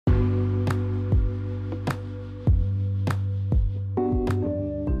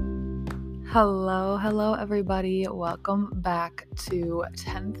Hello everybody. Welcome back to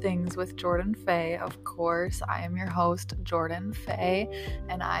 10 Things with Jordan Faye. Of course, I am your host, Jordan Faye,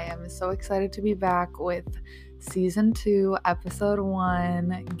 and I am so excited to be back with Season 2, Episode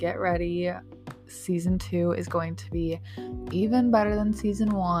 1. Get ready. Season 2 is going to be even better than Season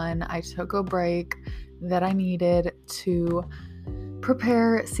 1. I took a break that I needed to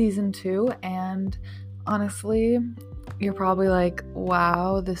prepare Season 2, and honestly, you're probably like,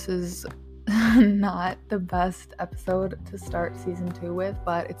 wow, this is not the best episode to start Season 2 with,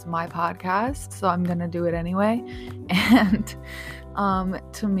 but it's my podcast, so I'm gonna do it anyway. And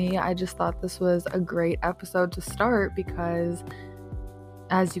to me, I just thought this was a great episode to start because,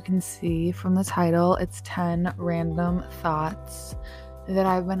 as you can see from the title, it's 10 random thoughts that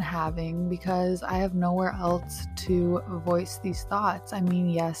I've been having because I have nowhere else to voice these thoughts. I mean,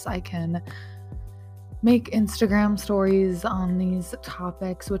 yes, I can make Instagram stories on these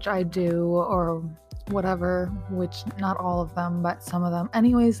topics, which I do, or whatever, which not all of them, but some of them.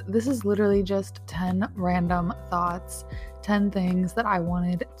 Anyways, this is literally just 10 random thoughts, 10 things that I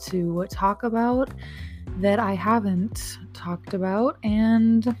wanted to talk about that I haven't talked about,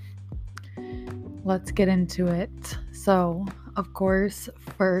 and let's get into it. So, of course,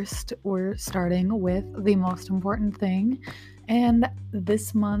 first we're starting with the most important thing, and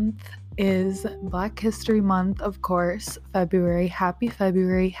this month is Black History Month, of course. February, happy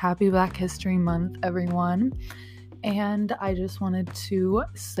Black History Month, everyone. And I just wanted to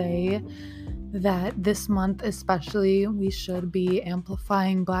say that this month especially, we should be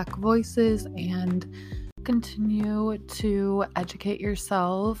amplifying Black voices and continue to educate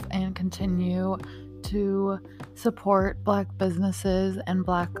yourself and continue to support Black businesses and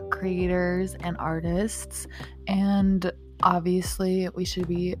Black creators and artists. And obviously, we should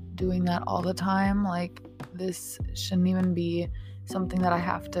be doing that all the time. Like, this shouldn't even be something that I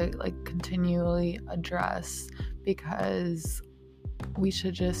have to continually address, because we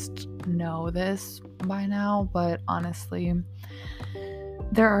should just know this by now. But honestly,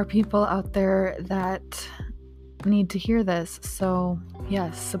 there are people out there that need to hear this. So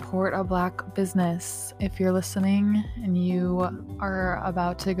yes, support a Black business. If you're listening and you are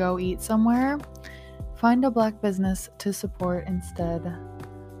about to go eat somewhere, find a Black business to support instead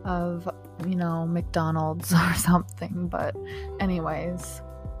of, McDonald's or something. But anyways,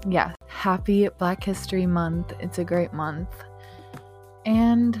 yeah, happy Black History Month. It's a great month.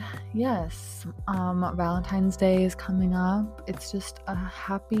 And yes, Valentine's Day is coming up. It's just a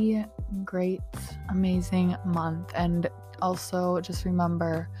happy, great, amazing month. And also just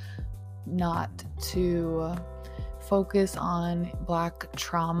remember not to focus on Black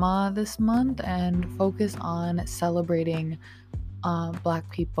trauma this month and focus on celebrating Black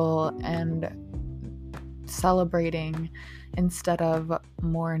people and celebrating instead of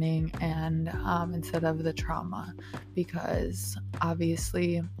mourning and instead of the trauma, because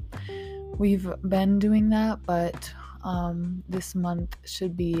obviously we've been doing that, but this month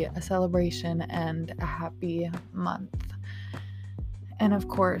should be a celebration and a happy month. And of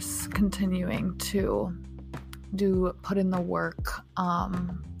course, continuing to put in the work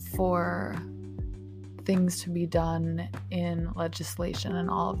for things to be done in legislation and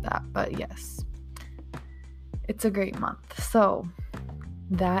all of that. But yes, it's a great month. So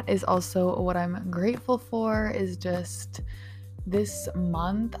that is also what I'm grateful for, is just this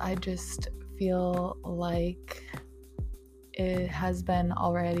month. I just feel like it has been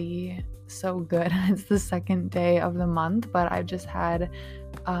already so good. It's the second day of the month, but I've just had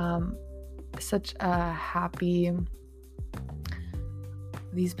such a happy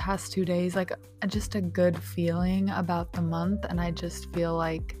these past 2 days, just a good feeling about the month. And I just feel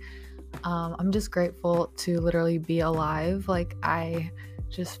like I'm just grateful to literally be alive. I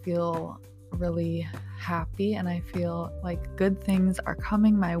just feel really happy, and I feel like good things are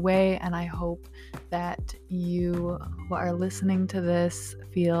coming my way, and I hope that you who are listening to this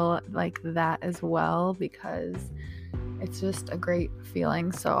feel like that as well, because it's just a great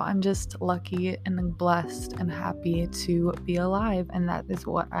feeling. So I'm just lucky and blessed and happy to be alive, and that is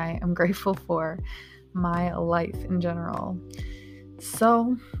what I am grateful for, my life in general.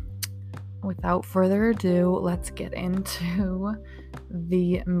 So without further ado, let's get into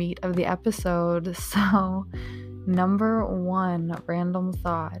the meat of the episode. So, number 1 random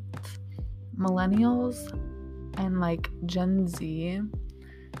thought: millennials and Gen Z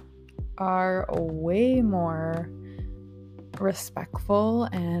are way more respectful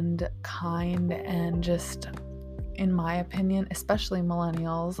and kind, and just, in my opinion, especially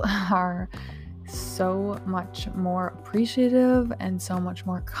millennials, are so much more appreciative and so much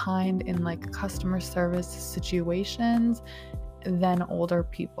more kind in customer service situations than older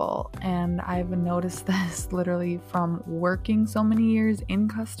people. And I've noticed this literally from working so many years in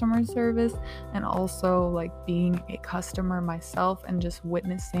customer service and also like being a customer myself and just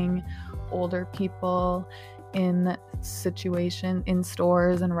witnessing older people in stores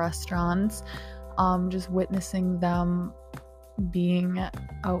and restaurants, just witnessing them being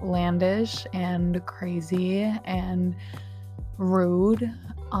outlandish and crazy and rude,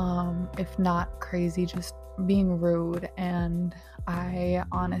 if not crazy, just being rude. And I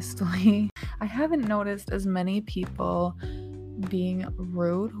haven't noticed as many people being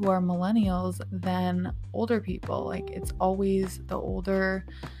rude who are millennials than older people. Like, it's always the older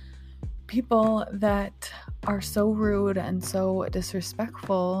people that are so rude and so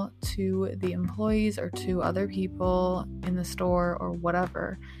disrespectful to the employees or to other people in the store or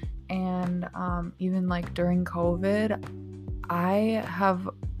whatever. And even like during COVID, I have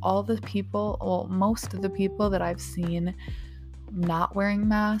most of the people that I've seen not wearing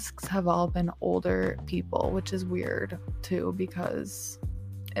masks have all been older people, which is weird too, because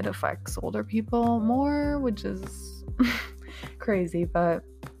it affects older people more, which is crazy. But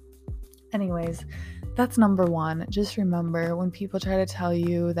anyways, that's number one. Just remember, when people try to tell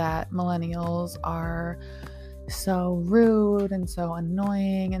you that millennials are so rude and so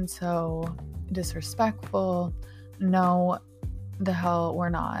annoying and so disrespectful, no, the hell we're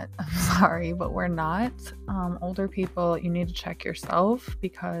not. I'm sorry, but we're not. Older people, you need to check yourself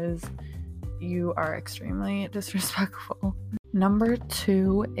because you are extremely disrespectful. Number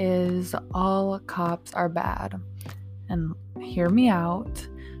 2 is all cops are bad. And hear me out,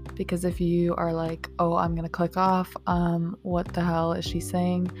 because if you are like, oh, I'm gonna click off, what the hell is she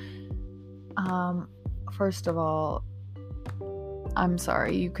saying? First of all, I'm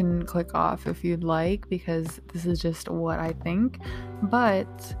sorry, you can click off if you'd like, because this is just what I think.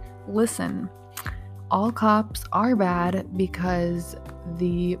 But listen, all cops are bad because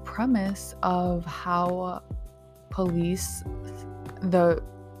the premise of how the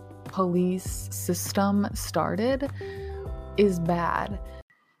police system started is bad.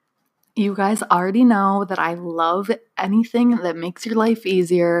 You guys already know that I love anything that makes your life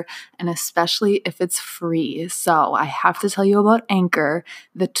easier, and especially if it's free. So I have to tell you about Anchor,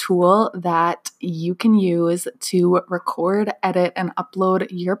 the tool that you can use to record, edit, and upload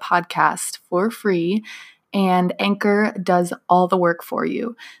your podcast for free. And Anchor does all the work for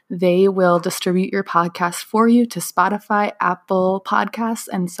you. They will distribute your podcast for you to Spotify, Apple Podcasts,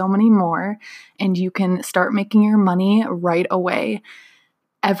 and so many more. And you can start making your money right away.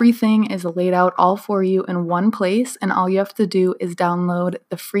 Everything is laid out all for you in one place, and all you have to do is download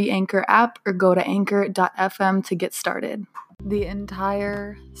the free Anchor app or go to anchor.fm to get started. The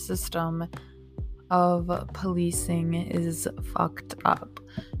entire system of policing is fucked up,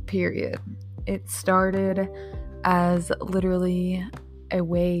 period. It started as literally a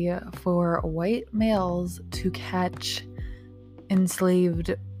way for white males to catch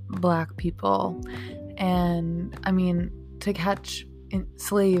enslaved Black people, and to catch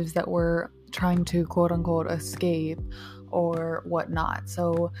slaves that were trying to quote unquote escape or whatnot.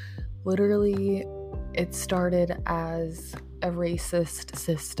 So literally it started as a racist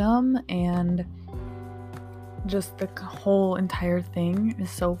system, and just the whole entire thing is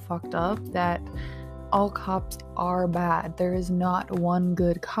so fucked up that all cops are bad. There is not one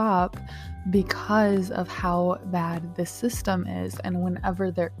good cop because of how bad the system is. And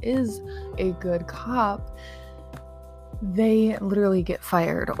whenever there is a good cop, they literally get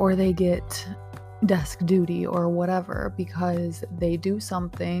fired or they get desk duty or whatever because they do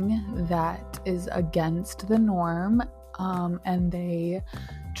something that is against the norm, and they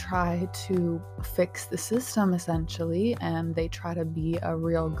try to fix the system essentially, and they try to be a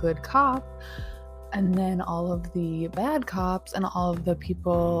real good cop. And then all of the bad cops and all of the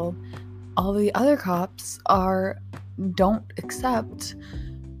people, all the other cops don't accept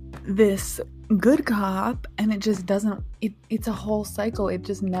this good cop, and it just doesn't, it's a whole cycle. It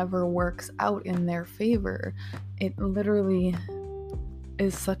just never works out in their favor. It literally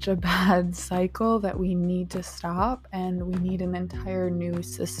is such a bad cycle that we need to stop, and we need an entire new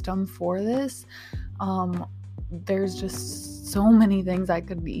system for this. There's just so many things I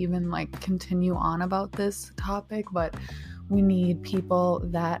could even continue on about this topic, but we need people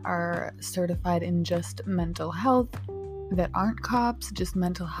that are certified in just mental health, that aren't cops, just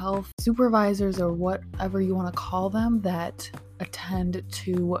mental health supervisors or whatever you want to call them, that attend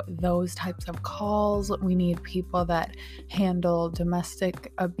to those types of calls. We need people that handle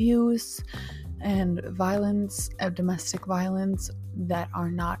domestic abuse and violence, domestic violence, that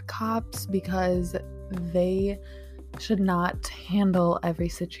are not cops, because they should not handle every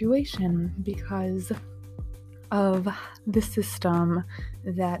situation, because of the system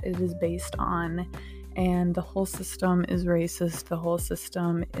that it is based on. And the whole system is racist. The whole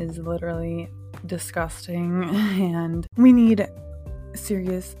system is literally disgusting. And we need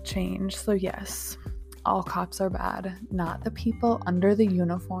serious change. So yes, all cops are bad. Not the people under the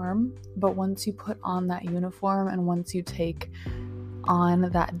uniform, but once you put on that uniform and once you take on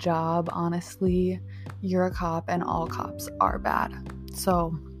that job, honestly, you're a cop and all cops are bad.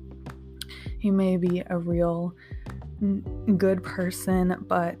 So you may be a real good person,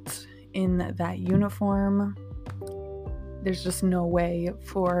 but in that uniform, there's just no way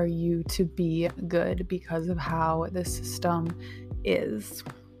for you to be good because of how the system is,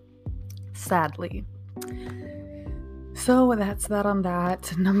 sadly. So that's that on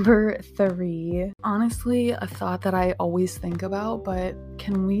that. Number 3, honestly, a thought that I always think about, but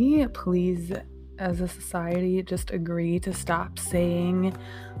can we please, as a society, just agree to stop saying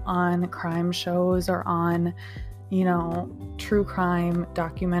on crime shows or on, true crime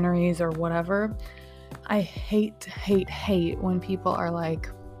documentaries or whatever? I hate when people are like,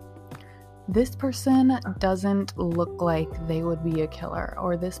 this person doesn't look like they would be a killer,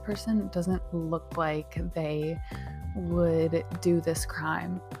 or this person doesn't look like they would do this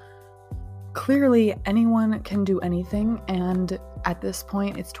crime. Clearly, anyone can do anything, and at this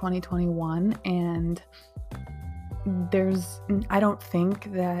point, it's 2021, and I don't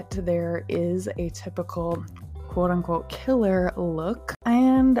think that there is a typical quote-unquote killer look,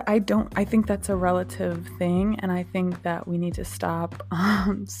 and I think that's a relative thing, and I think that we need to stop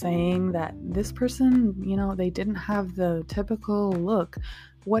saying that this person, they didn't have the typical look.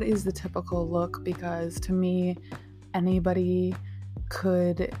 What is the typical look? Because to me, anybody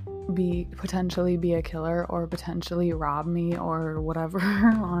could potentially be a killer or potentially rob me or whatever,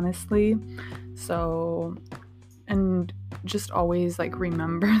 honestly. So, and just always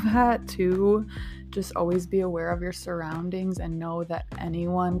remember that too. Just always be aware of your surroundings and know that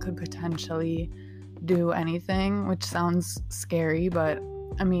anyone could potentially do anything, which sounds scary, but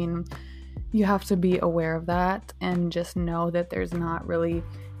I mean, you have to be aware of that and just know that there's not really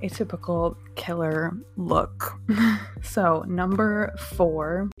a typical killer look. So number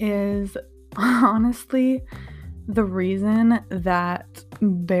 4 is honestly the reason that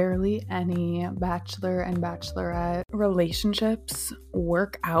barely any bachelor and bachelorette relationships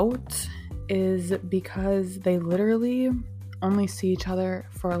work out is because they literally only see each other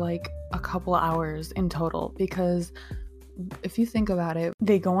for a couple hours in total. Because if you think about it,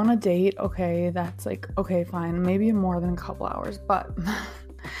 they go on a date, okay, that's okay, fine, maybe more than a couple hours, but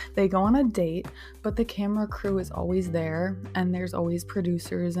they go on a date, but the camera crew is always there, and there's always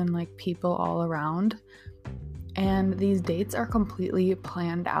producers and people all around. And these dates are completely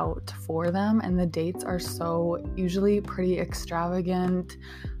planned out for them, and the dates are so usually pretty extravagant.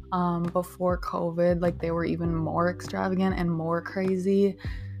 Before COVID, they were even more extravagant and more crazy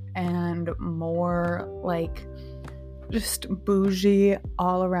and more just bougie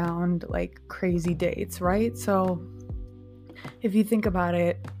all around, crazy dates, right? So if you think about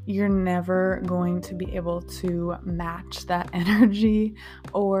it, you're never going to be able to match that energy,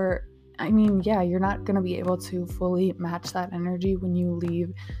 or you're not going to be able to fully match that energy when you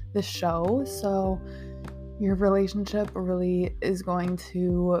leave the show. So your relationship really is going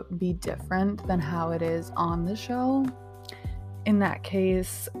to be different than how it is on the show. In that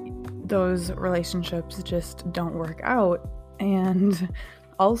case, those relationships just don't work out. And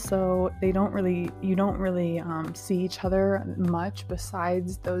also, you don't really see each other much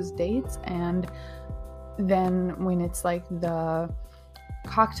besides those dates. And then when it's the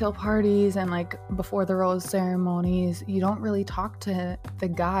cocktail parties and before the rose ceremonies, you don't really talk to the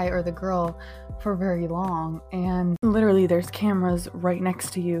guy or the girl for very long, and literally there's cameras right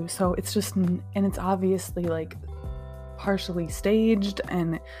next to you, so it's just, and it's obviously partially staged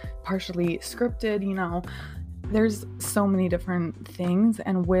and partially scripted. There's so many different things,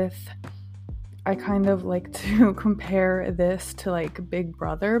 and I kind of like to compare this to Big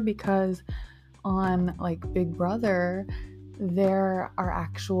Brother, because on Big Brother, there are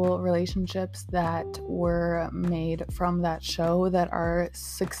actual relationships that were made from that show that are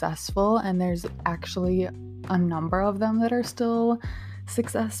successful, and there's actually a number of them that are still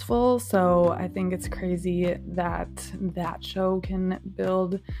successful. So I think it's crazy that that show can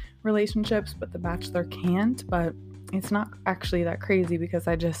build relationships but The Bachelor can't, but it's not actually that crazy because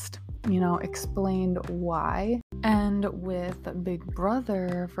I just explained why. And with Big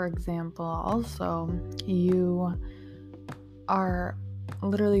Brother, for example, also you are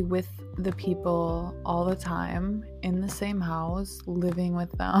literally with the people all the time in the same house, living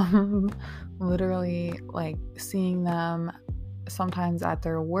with them, literally seeing them sometimes at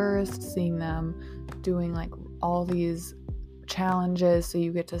their worst, seeing them doing all these challenges, so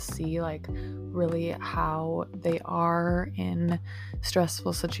you get to see like really how they are in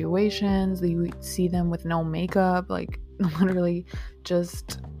stressful situations. You see them with no makeup, like literally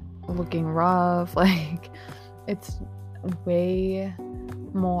just looking rough. Like it's way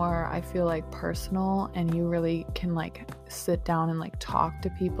more, I feel like, personal, and you really can like sit down and like talk to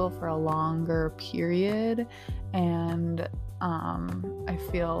people for a longer period. And I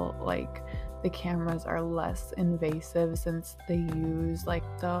feel like the cameras are less invasive since they use like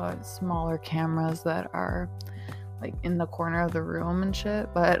the smaller cameras that are like in the corner of the room and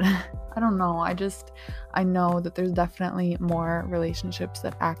shit. But I don't know, I know that there's definitely more relationships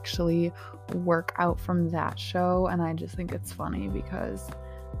that actually work out from that show, and I just think it's funny because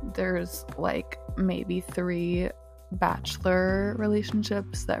there's like maybe 3 bachelor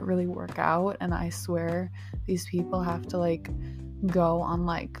relationships that really work out, and I swear these people have to like go on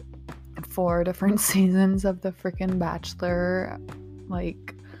like 4 different seasons of the freaking Bachelor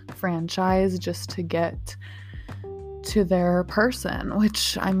like franchise just to get to their person,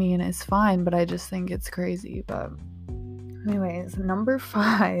 which I mean is fine, but I just think it's crazy. But anyways, number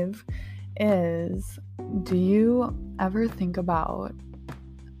 5 is, do you ever think about,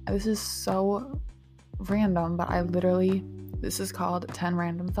 this is so random, but this is called 10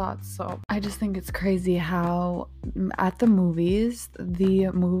 random thoughts. So I just think it's crazy how at the movies, the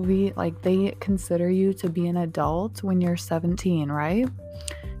movie, like they consider you to be an adult when you're 17, right?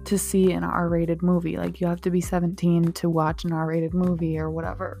 To see an R-rated movie. Like you have to be 17 to watch an R-rated movie or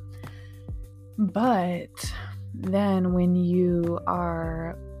whatever. But then when you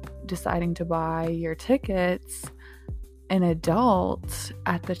are deciding to buy your tickets, an adult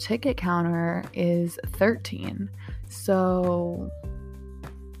at the ticket counter is 13. So,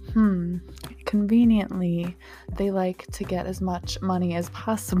 conveniently, they like to get as much money as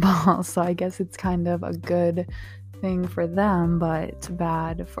possible. So I guess it's kind of a good thing for them, but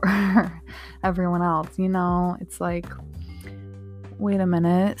bad for everyone else. You know, it's like, wait a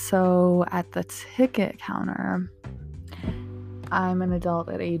minute. So at the ticket counter, I'm an adult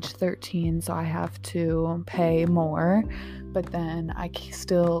at age 13, so I have to pay more, but then I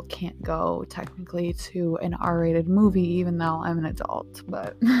still can't go technically to an R-rated movie even though I'm an adult.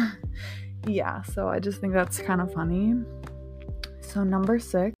 But yeah, so I just think that's kind of funny. So number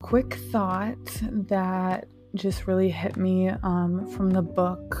 6, quick thought that just really hit me from the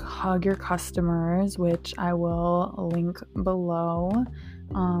book Hug Your Customers, which I will link below.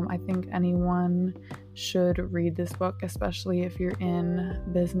 I think anyone should read this book, especially if you're in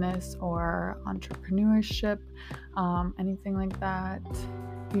business or entrepreneurship, anything like that.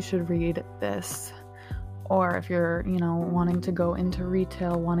 You should read this. Or if you're, wanting to go into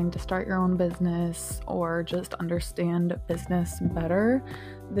retail, wanting to start your own business, or just understand business better,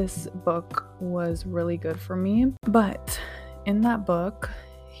 this book was really good for me. But in that book,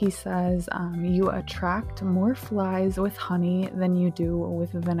 he says, you attract more flies with honey than you do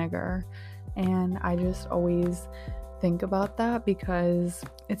with vinegar. And I just always think about that because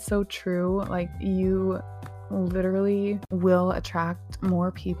it's so true. Like, you literally will attract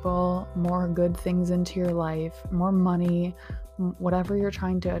more people, more good things into your life, more money, whatever you're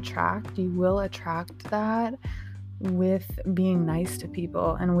trying to attract, you will attract that with being nice to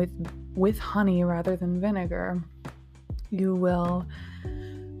people. And with honey rather than vinegar, you will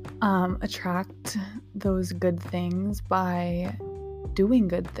attract those good things by doing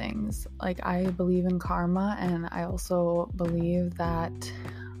good things. Like, I believe in karma, and I also believe that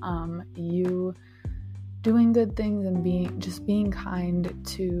you doing good things and being kind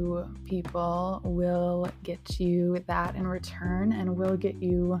to people will get you that in return, and will get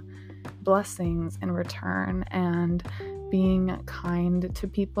you blessings in return. And being kind to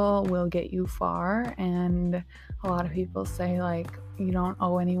people will get you far. And a lot of people say, like, you don't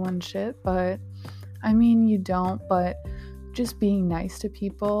owe anyone shit, but I mean, you don't, but just being nice to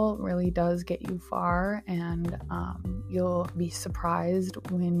people really does get you far. And you'll be surprised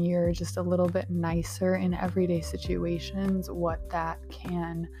when you're just a little bit nicer in everyday situations what that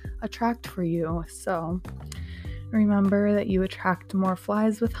can attract for you. So remember that you attract more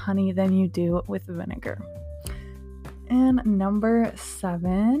flies with honey than you do with vinegar. And number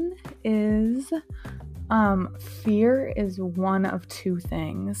 7 is fear is one of 2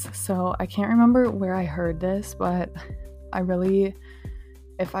 things. So I can't remember where I heard this, but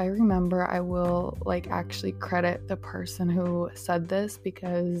if I remember, I will actually credit the person who said this,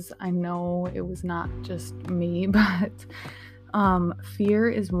 because I know it was not just me. But fear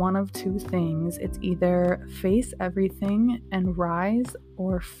is one of 2 things. It's either face everything and rise,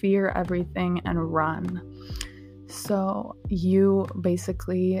 or fear everything and run. So you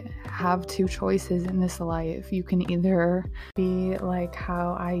basically have two choices in this life. You can either be like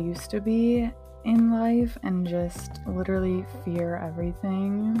how I used to be in life and just literally fear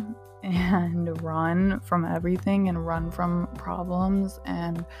everything and run from everything and run from problems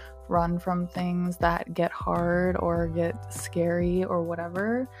and run from things that get hard or get scary or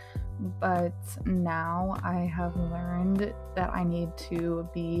whatever. But now I have learned that I need to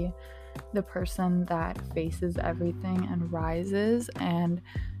be the person that faces everything and rises, and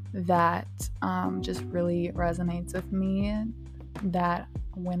that just really resonates with me, that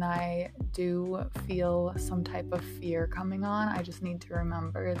when I do feel some type of fear coming on, I just need to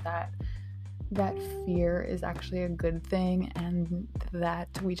remember that fear is actually a good thing, and that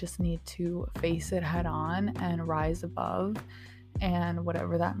we just need to face it head on and rise above. And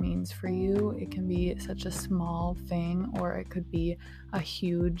whatever that means for you, it can be such a small thing or it could be a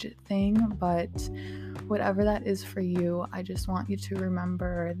huge thing, but whatever that is for you, I just want you to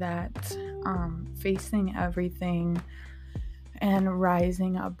remember that facing everything and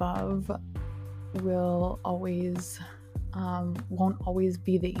rising above will always won't always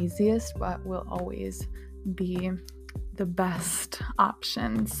be the easiest, but will always be the best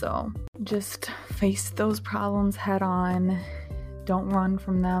option. So just face those problems head on. Don't run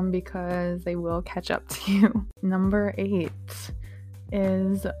from them because they will catch up to you. Number 8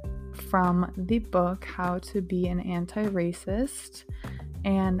 is from the book How to Be an Anti-Racist,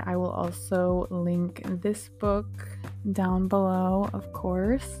 and I will also link this book down below, of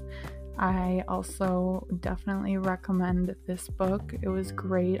course. I also definitely recommend this book. It was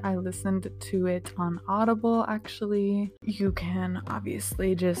great. I listened to it on Audible, actually. You can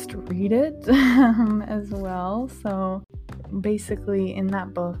obviously just read it as well. So basically, in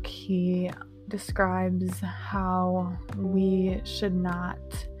that book, he describes how we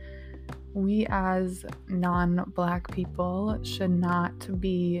as non-Black people should not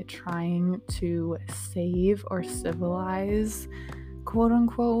be trying to save or civilize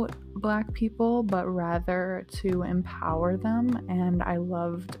quote-unquote Black people, but rather to empower them. And I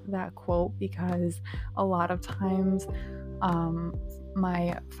loved that quote because a lot of times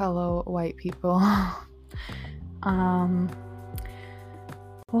my fellow white people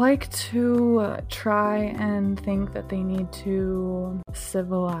like to try and think that they need to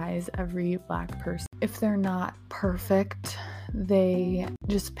civilize every Black person. If they're not perfect, they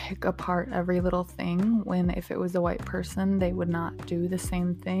just pick apart every little thing, when if it was a white person, they would not do the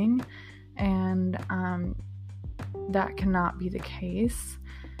same thing. And that cannot be the case.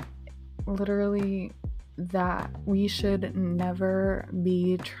 Literally, that we should never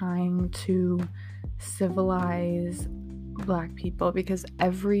be trying to civilize Black people, because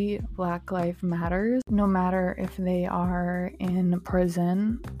every Black life matters, no matter if they are in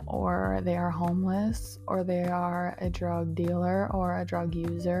prison or they are homeless or they are a drug dealer or a drug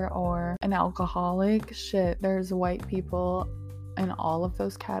user or an alcoholic. Shit, there's white people in all of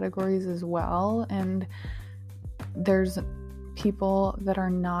those categories as well, and there's people that are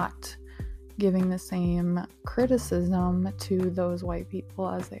not giving the same criticism to those white people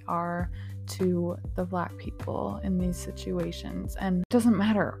as they are to the Black people in these situations. And it doesn't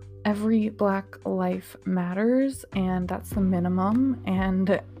matter. Every Black life matters, and that's the minimum,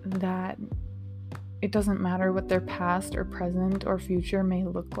 and that it doesn't matter what their past or present or future may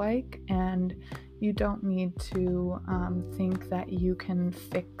look like, and you don't need to think that you can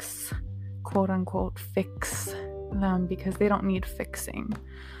fix, quote unquote, fix them, because they don't need fixing.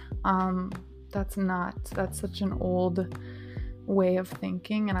 That's such an old way of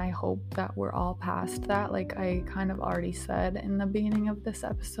thinking, and I hope that we're all past that, like I kind of already said in the beginning of this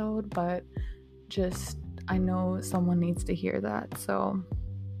episode, but just I know someone needs to hear that. So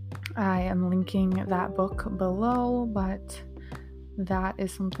I am linking that book below, but that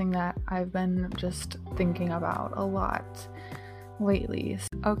is something that I've been just thinking about a lot lately.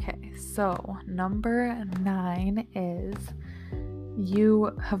 Okay, so number 9 is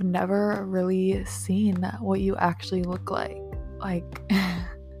you have never really seen what you actually look like. Like,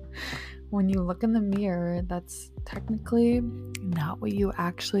 when you look in the mirror, that's technically not what you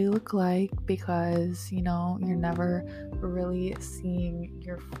actually look like, because, you know, you're never really seeing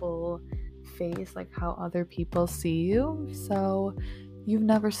your full face, like how other people see you. So you've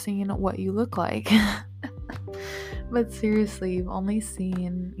never seen what you look like. But seriously, you've only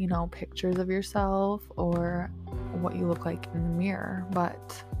seen, you know, pictures of yourself or what you look like in the mirror,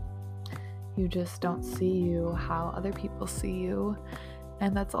 but you just don't see you how other people see you.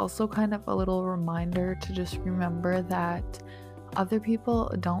 And that's also kind of a little reminder to just remember that other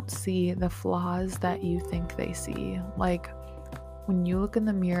people don't see the flaws that you think they see. Like, when you look in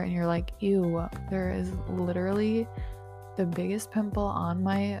the mirror and you're like, ew, there is literally the biggest pimple on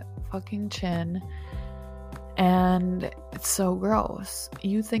my fucking chin and it's so gross.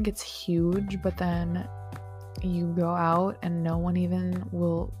 You think it's huge, but then you go out and no one even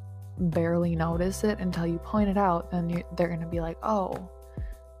will barely notice it until you point it out. Then they're gonna be like, oh,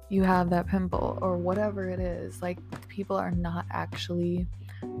 you have that pimple or whatever it is. Like, people are not actually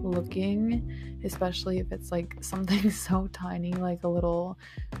looking, especially if it's like something so tiny, like a little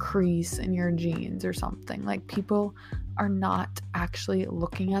crease in your jeans or something. Like, people are not actually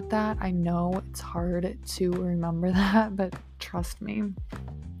looking at that. I know it's hard to remember that, but trust me,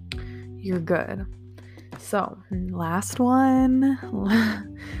 you're good. So, last one,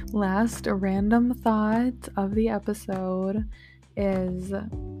 last random thought of the episode is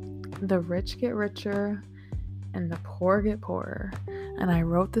the rich get richer and the poor get poorer. And I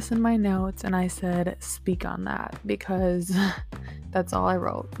wrote this in my notes and I said, speak on that, because that's all I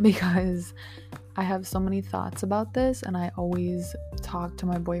wrote, because I have so many thoughts about this and I always talk to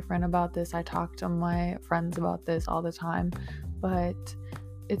my boyfriend about this. I talk to my friends about this all the time, but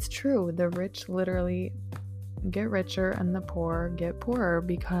it's true. The rich literally get richer and the poor get poorer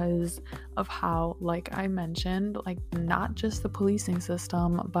because of how, like I mentioned, like not just the policing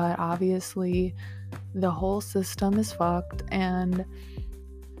system, but obviously the whole system is fucked and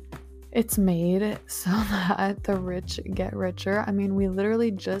it's made so that the rich get richer. I mean, we literally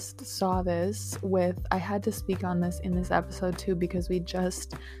just saw this I had to speak on this in this episode too, because we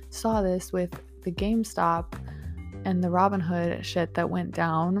just saw this with the GameStop and the Robinhood shit that went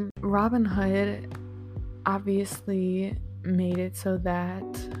down. Robinhood obviously made it so that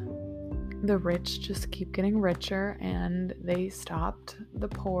the rich just keep getting richer and they stopped the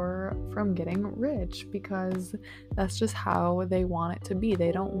poor from getting rich, because that's just how they want it to be.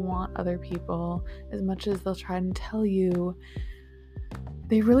 They don't want other people, as much as they'll try and tell you,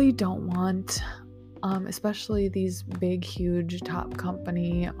 they really don't want, especially these big, huge top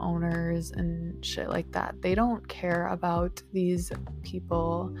company owners and shit like that. They don't care about these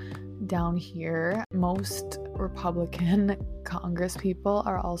people down here. Most Republican Congress people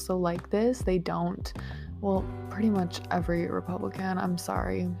are also like this. They don't, well, pretty much every Republican, I'm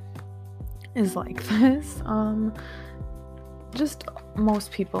sorry, is like this. Just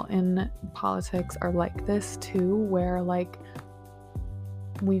most people in politics are like this too, where like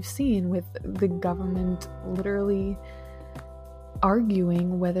we've seen with the government literally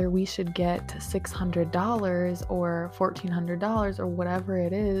arguing whether we should get $600 or $1,400 or whatever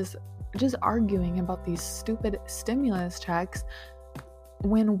it is, just arguing about these stupid stimulus checks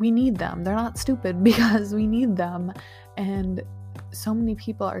when we need them. They're not stupid because we need them. And so many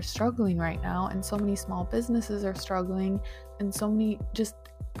people are struggling right now, and so many small businesses are struggling, and so many just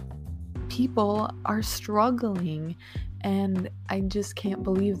people are struggling. And I just can't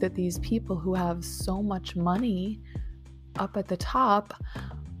believe that these people who have so much money up at the top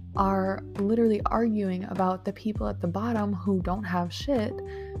are literally arguing about the people at the bottom who don't have shit.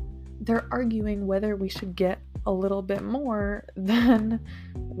 They're arguing whether we should get a little bit more than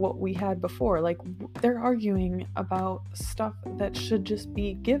what we had before. Like, they're arguing about stuff that should just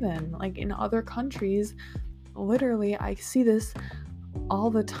be given. Like, in other countries, literally, I see this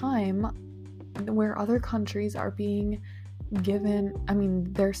all the time, where other countries are being given,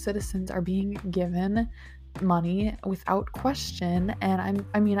 their citizens are being given money without question. And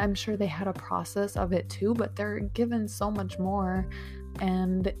I'm sure they had a process of it too, but they're given so much more,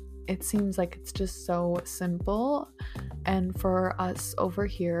 and it seems like it's just so simple. And for us over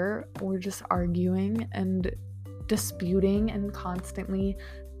here, we're just arguing and disputing and constantly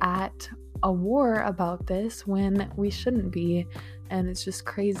at a war about this when we shouldn't be. And it's just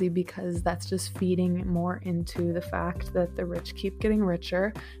crazy, because that's just feeding more into the fact that the rich keep getting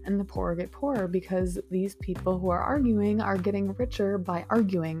richer and the poor get poorer, because these people who are arguing are getting richer by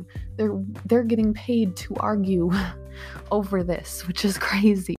arguing. They're getting paid to argue over this, which is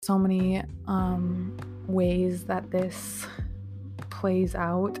crazy. So many ways that this plays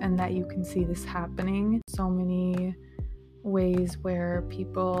out and that you can see this happening. So many ways where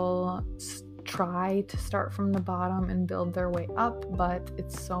people try to start from the bottom and build their way up, but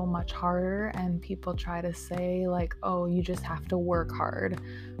it's so much harder. And people try to say like, oh, you just have to work hard.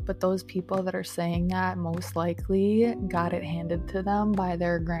 But those people that are saying that most likely got it handed to them by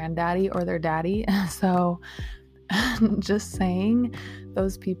their granddaddy or their daddy. So just saying,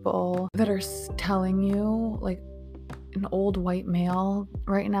 those people that are telling you, like an old white male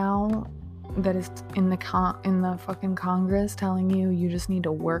right now that is in the fucking Congress telling you just need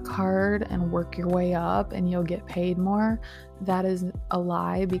to work hard and work your way up and you'll get paid more, that is a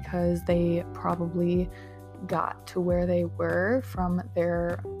lie, because they probably got to where they were from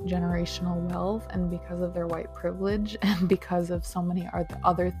their generational wealth and because of their white privilege and because of so many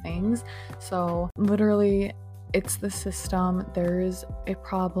other things. So literally, it's the system. There is a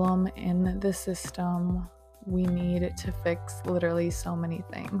problem in the system. We need to fix literally so many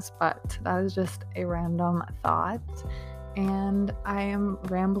things, but that is just a random thought. And I am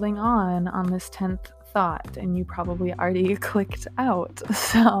rambling on this 10th thought, and you probably already clicked out.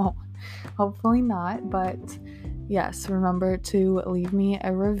 So hopefully not, but yes, remember to leave me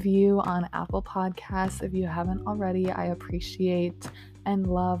a review on Apple Podcasts if you haven't already. I appreciate and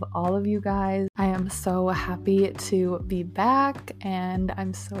love all of you guys. I am so happy to be back, and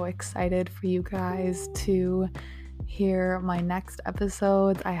I'm so excited for you guys to hear my next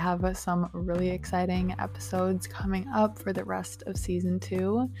episodes. I have some really exciting episodes coming up for the rest of season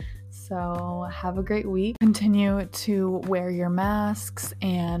 2. So have a great week. Continue to wear your masks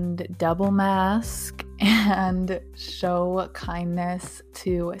and double mask and show kindness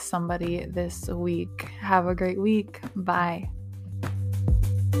to somebody this week. Have a great week. Bye.